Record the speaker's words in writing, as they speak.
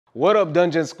What up,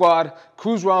 Dungeon Squad?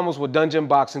 Cruz with Dungeon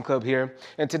Boxing Club here,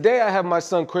 and today I have my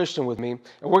son Christian with me, and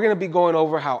we're going to be going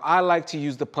over how I like to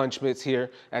use the punch mitts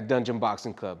here at Dungeon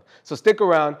Boxing Club. So stick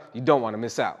around, you don't want to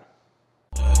miss out.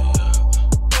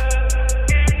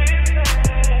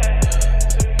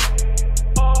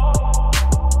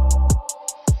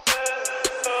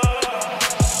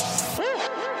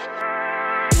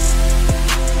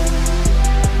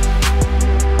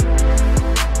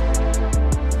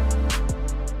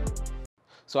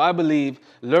 So I believe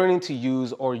learning to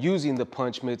use or using the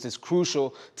punch mitts is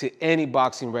crucial to any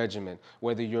boxing regimen,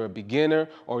 whether you're a beginner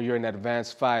or you're an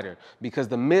advanced fighter, because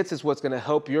the mitts is what's going to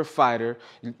help your fighter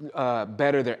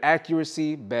better their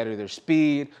accuracy, better their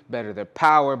speed, better their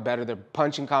power, better their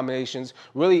punching combinations,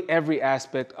 really every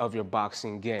aspect of your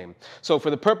boxing game. So for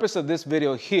the purpose of this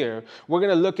video here, we're going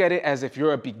to look at it as if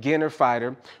you're a beginner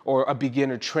fighter or a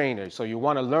beginner trainer. So you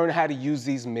want to learn how to use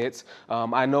these mitts.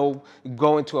 I know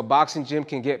going to a boxing gym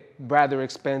can get rather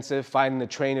expensive. Finding a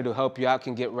trainer to help you out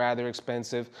can get rather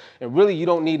expensive. And really, you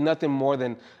don't need nothing more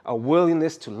than a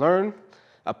willingness to learn,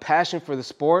 a passion for the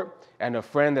sport, and a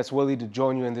friend that's willing to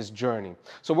join you in this journey.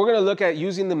 So we're going to look at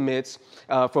using the mitts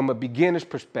from a beginner's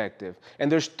perspective.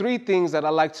 And there's three things that I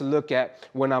like to look at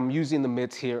when I'm using the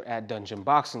mitts here at Dungeon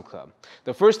Boxing Club.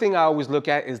 The first thing I always look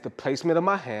at is the placement of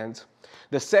my hands.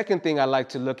 The second thing I like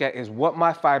to look at is what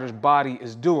my fighter's body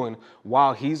is doing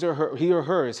while he or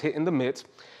her is hitting the mitts.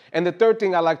 And the third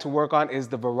thing I like to work on is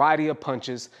the variety of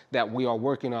punches that we are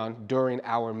working on during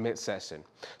our mitt session.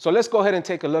 So let's go ahead and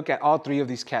take a look at all three of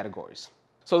these categories.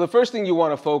 So the first thing you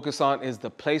want to focus on is the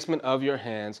placement of your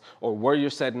hands, or where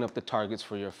you're setting up the targets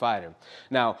for your fighter.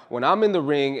 Now, when I'm in the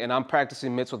ring and I'm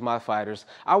practicing mitts with my fighters,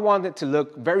 I want it to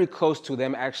look very close to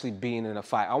them actually being in a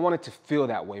fight. I want it to feel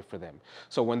that way for them.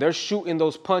 So when they're shooting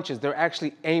those punches, they're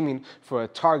actually aiming for a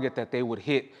target that they would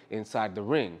hit inside the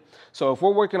ring. So if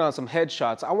we're working on some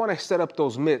headshots, I want to set up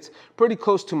those mitts pretty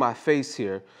close to my face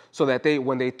here, so that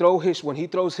when he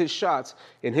throws his shots,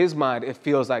 in his mind, it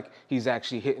feels like he's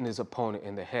actually hitting his opponent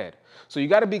in the head. So you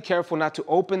got to be careful not to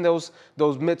open those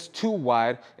mitts too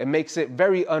wide. It makes it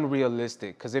very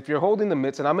unrealistic, because if you're holding the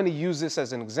mitts, and I'm going to use this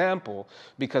as an example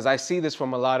because I see this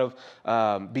from a lot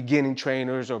of beginning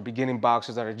trainers or beginning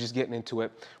boxers that are just getting into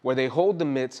it, where they hold the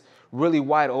mitts really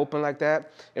wide open like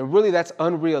that. And really that's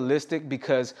unrealistic,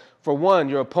 because for one,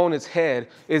 your opponent's head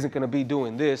isn't going to be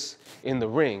doing this in the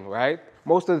ring, right?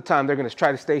 Most of the time, they're going to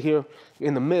try to stay here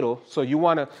in the middle. So you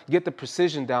want to get the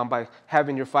precision down by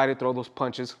having your fighter throw those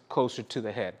punches closer to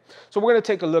the head. So we're going to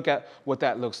take a look at what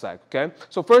that looks like, okay?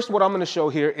 So first, what I'm going to show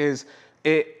here is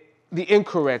the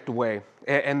incorrect way.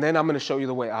 And then I'm going to show you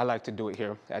the way I like to do it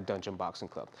here at Dungeon Boxing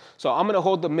Club. So I'm going to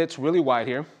hold the mitts really wide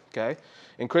here, okay?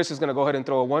 And Chris is going to go ahead and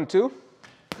throw a 1-2.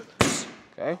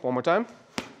 Okay, one more time.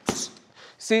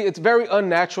 See, it's very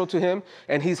unnatural to him,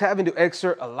 and he's having to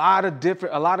exert a lot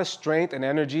of strength and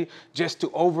energy just to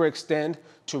overextend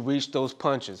to reach those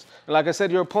punches. And like I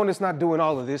said, your opponent's not doing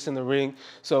all of this in the ring,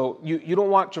 so you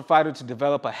don't want your fighter to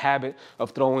develop a habit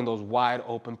of throwing those wide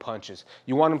open punches.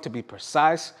 You want him to be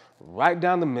precise, right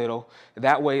down the middle.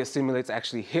 That way it simulates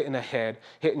actually hitting a head,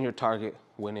 hitting your target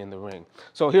when in the ring.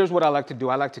 So here's what I like to do.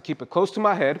 I like to keep it close to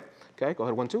my head. Okay, go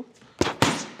ahead, 1-2.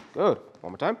 Good,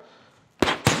 one more time.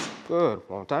 Good,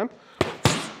 one more time.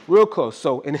 Real close.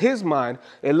 So in his mind,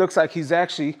 it looks like he's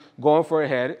actually going for a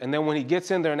head, and then when he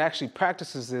gets in there and actually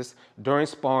practices this during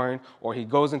sparring, or he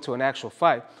goes into an actual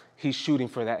fight, he's shooting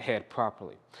for that head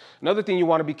properly. Another thing you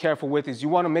want to be careful with is you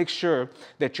want to make sure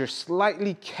that you're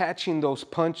slightly catching those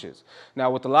punches.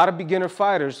 Now, with a lot of beginner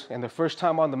fighters and their first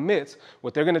time on the mitts,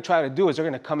 what they're going to try to do is they're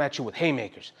going to come at you with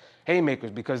haymakers,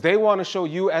 because they want to show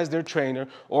you as their trainer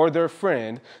or their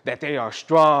friend that they are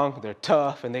strong, they're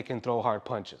tough, and they can throw hard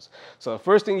punches. So the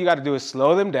first thing you got to do is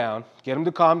slow them down, get them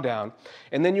to calm down,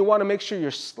 and then you want to make sure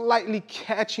you're slightly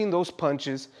catching those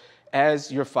punches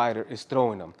as your fighter is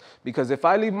throwing them. Because if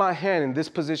I leave my hand in this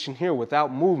position here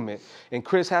without movement, and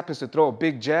Chris happens to throw a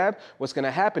big jab, what's going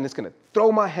to happen is going to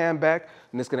throw my hand back,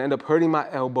 and it's going to end up hurting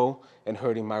my elbow and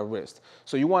hurting my wrist.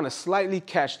 So you want to slightly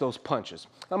catch those punches.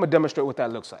 I'm going to demonstrate what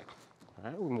that looks like.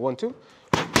 All right, 1-2.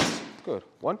 Good.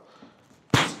 1.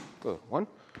 Good. 1.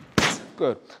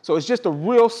 Good. So it's just a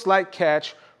real slight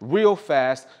catch, real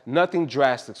fast, nothing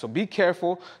drastic. So be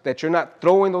careful that you're not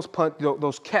throwing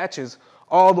those catches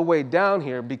all the way down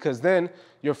here, because then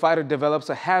your fighter develops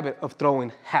a habit of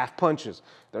throwing half punches.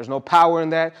 There's no power in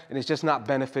that, and it's just not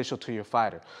beneficial to your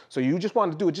fighter. So you just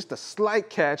want to do just a slight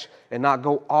catch and not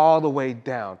go all the way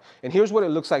down. And here's what it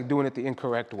looks like doing it the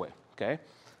incorrect way, okay?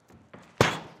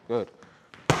 Good,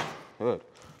 good,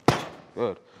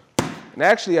 good. And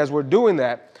actually, as we're doing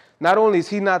that, not only is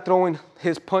he not throwing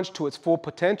his punch to its full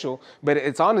potential, but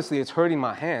it's hurting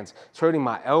my hands. It's hurting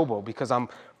my elbow because I'm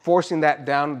forcing that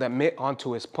mitt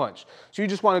onto his punch. So you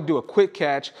just want to do a quick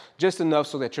catch, just enough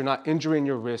so that you're not injuring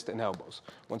your wrist and elbows.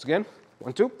 Once again,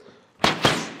 1, 2.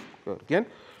 Good. Again.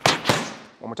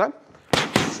 One more time.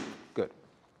 Good.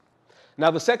 Now,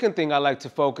 the second thing I like to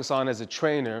focus on as a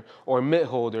trainer or mitt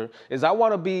holder is I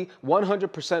want to be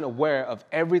 100% aware of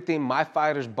everything my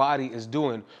fighter's body is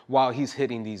doing while he's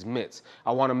hitting these mitts.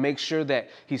 I want to make sure that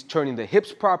he's turning the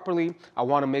hips properly. I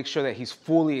want to make sure that he's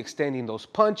fully extending those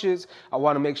punches. I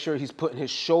want to make sure he's putting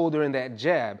his shoulder in that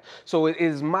jab. So it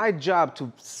is my job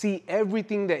to see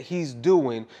everything that he's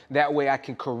doing. That way I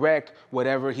can correct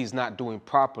whatever he's not doing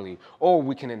properly, or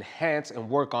we can enhance and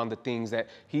work on the things that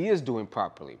he is doing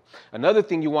properly. Another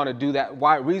thing you want to do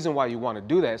reason why you want to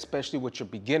do that, especially with your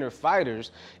beginner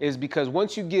fighters, is because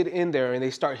once you get in there and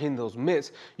they start hitting those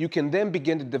mitts, you can then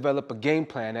begin to develop a game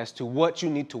plan as to what you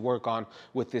need to work on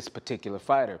with this particular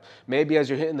fighter. Maybe as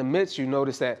you're hitting the mitts, you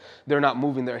notice that they're not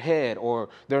moving their head, or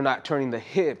they're not turning the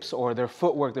hips, or their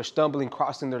footwork, they're stumbling,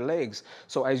 crossing their legs.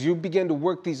 So as you begin to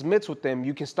work these mitts with them,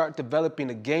 you can start developing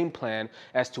a game plan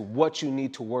as to what you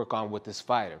need to work on with this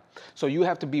fighter. So you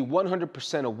have to be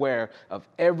 100% aware of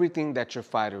everything that your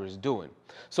fighter is doing.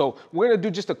 So we're going to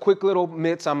do just a quick little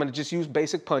mitts. I'm going to just use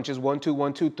basic punches, 1, 2,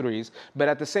 1, 2, 3s. But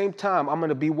at the same time, I'm going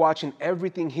to be watching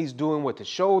everything he's doing with his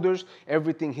shoulders,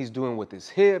 everything he's doing with his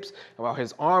hips, while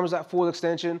his arms at full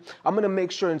extension. I'm going to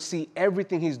make sure and see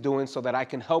everything he's doing so that I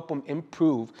can help him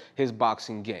improve his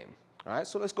boxing game. All right,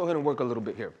 so let's go ahead and work a little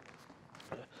bit here.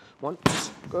 1,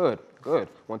 good, good.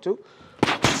 1, 2,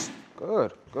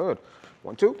 good, good.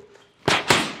 1, 2,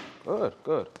 good,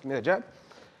 good. Give me that jab.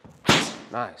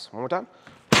 Nice. One more time.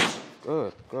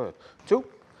 Good, good. 2.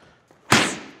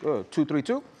 Good. 2, 3,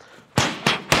 2.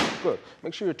 Good.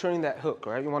 Make sure you're turning that hook,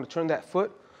 all right? You want to turn that foot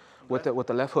with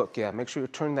the left hook. Yeah, make sure you're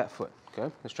turning that foot.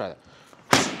 Okay, let's try that.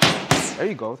 There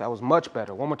you go. That was much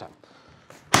better. One more time.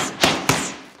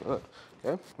 Good.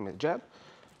 Okay, give me the jab.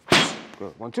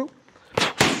 Good. 1, 2.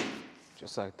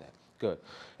 Just like that. Good.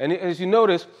 And as you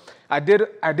notice, I did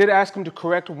ask him to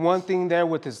correct one thing there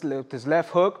with his left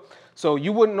hook. So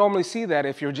you wouldn't normally see that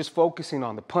if you're just focusing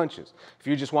on the punches. If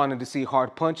you just wanted to see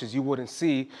hard punches, you wouldn't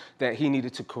see that he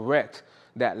needed to correct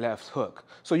that left hook.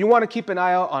 So you want to keep an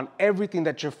eye out on everything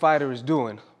that your fighter is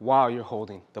doing while you're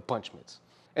holding the punch mitts.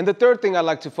 And the third thing I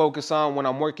like to focus on when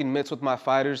I'm working mitts with my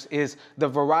fighters is the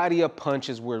variety of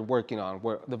punches we're working on,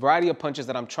 the variety of punches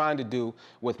that I'm trying to do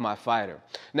with my fighter.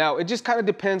 Now, it just kind of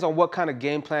depends on what kind of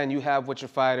game plan you have with your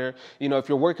fighter. You know, if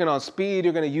you're working on speed,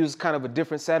 you're going to use kind of a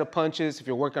different set of punches. If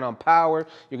you're working on power,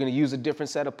 you're going to use a different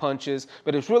set of punches.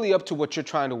 But it's really up to what you're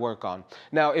trying to work on.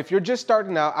 Now, if you're just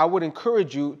starting out, I would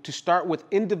encourage you to start with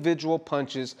individual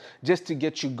punches just to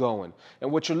get you going.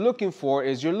 And what you're looking for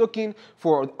is you're looking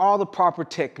for all the proper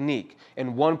technique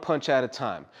and one punch at a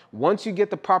time. Once you get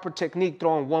the proper technique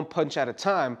throwing one punch at a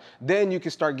time, then you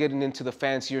can start getting into the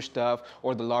fancier stuff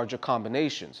or the larger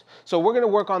combinations. So we're going to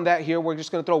work on that here. We're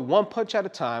just going to throw one punch at a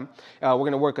time. We're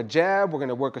going to work a jab. We're going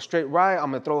to work a straight right. I'm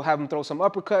going to have him throw some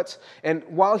uppercuts. And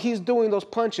while he's doing those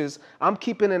punches, I'm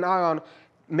keeping an eye on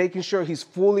making sure he's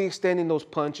fully extending those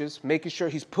punches, making sure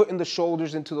he's putting the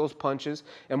shoulders into those punches,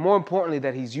 and more importantly,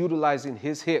 that he's utilizing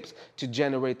his hips to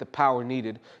generate the power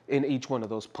needed in each one of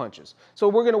those punches. So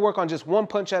we're going to work on just one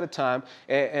punch at a time,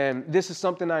 and this is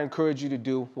something I encourage you to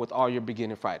do with all your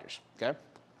beginner fighters, okay?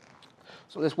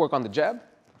 So let's work on the jab.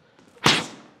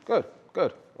 Good,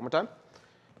 good. One more time.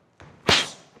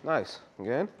 Nice.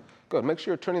 Again. Good. Make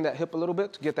sure you're turning that hip a little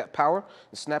bit to get that power,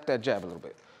 and snap that jab a little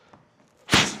bit.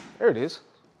 There it is.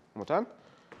 One more time.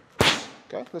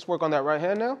 Okay, let's work on that right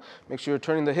hand now. Make sure you're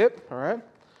turning the hip, all right?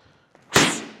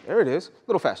 There it is, a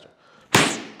little faster.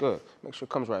 Good, make sure it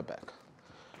comes right back.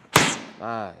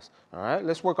 Nice, all right,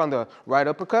 let's work on the right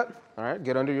uppercut. All right,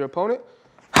 get under your opponent.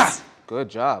 Ha! Good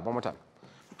job, one more time.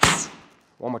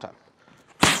 One more time.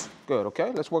 Good,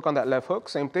 okay, let's work on that left hook,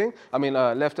 same thing.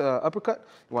 Left uppercut.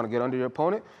 You wanna get under your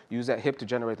opponent, use that hip to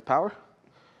generate the power.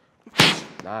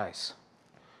 Nice.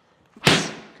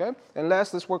 Okay, and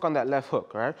last, let's work on that left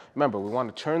hook, all right? Remember, we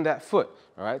want to turn that foot,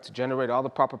 all right, to generate all the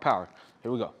proper power.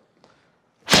 Here we go.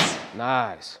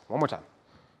 Nice. One more time.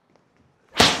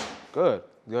 Good,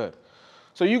 good.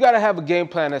 So you got to have a game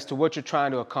plan as to what you're trying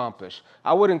to accomplish.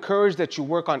 I would encourage that you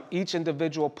work on each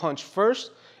individual punch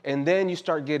first, and then you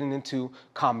start getting into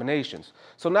combinations.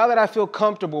 So now that I feel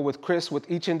comfortable with Chris with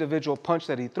each individual punch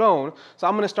that he's thrown, so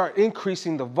I'm going to start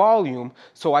increasing the volume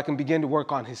so I can begin to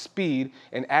work on his speed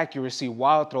and accuracy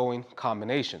while throwing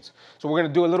combinations. So we're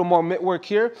going to do a little more mitt work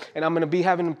here, and I'm going to be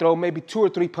having him throw maybe 2 or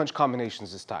 3 punch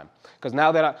combinations this time. Because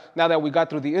now that we got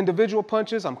through the individual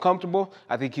punches, I'm comfortable.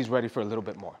 I think he's ready for a little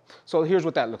bit more. So here's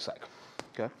what that looks like.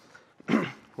 Okay,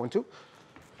 1, 2.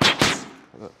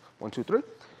 1, 2, 3.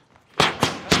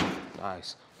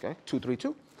 Nice. Okay, 2, 3,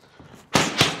 2.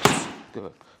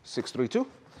 Good. 6, 3, 2.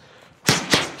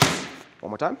 One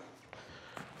more time.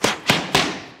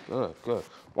 Good, good.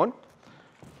 1.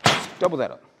 Double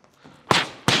that up.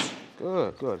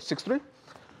 Good, good. 6, 3.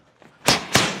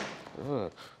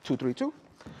 Good. 2, 3, 2.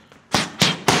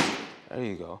 There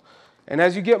you go. And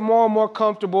as you get more and more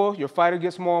comfortable, your fighter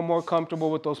gets more and more comfortable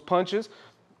with those punches,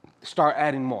 start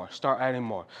adding more, start adding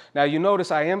more. Now you notice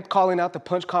I am calling out the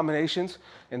punch combinations,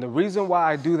 and the reason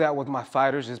why I do that with my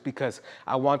fighters is because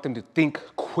I want them to think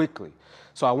quickly.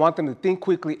 So I want them to think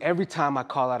quickly every time I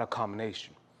call out a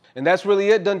combination. And that's really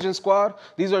it, Dungeon Squad.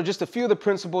 These are just a few of the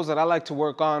principles that I like to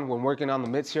work on when working on the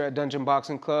mitts here at Dungeon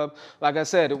Boxing Club. Like I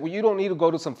said, you don't need to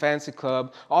go to some fancy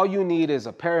club. All you need is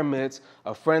a pair of mitts,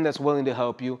 a friend that's willing to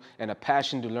help you, and a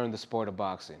passion to learn the sport of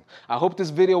boxing. I hope this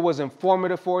video was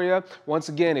informative for you. Once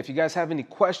again, if you guys have any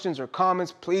questions or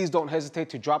comments, please don't hesitate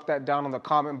to drop that down in the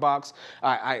comment box.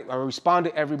 I respond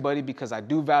to everybody because I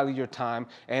do value your time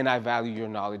and I value your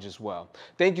knowledge as well.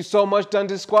 Thank you so much,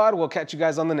 Dungeon Squad. We'll catch you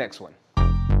guys on the next one.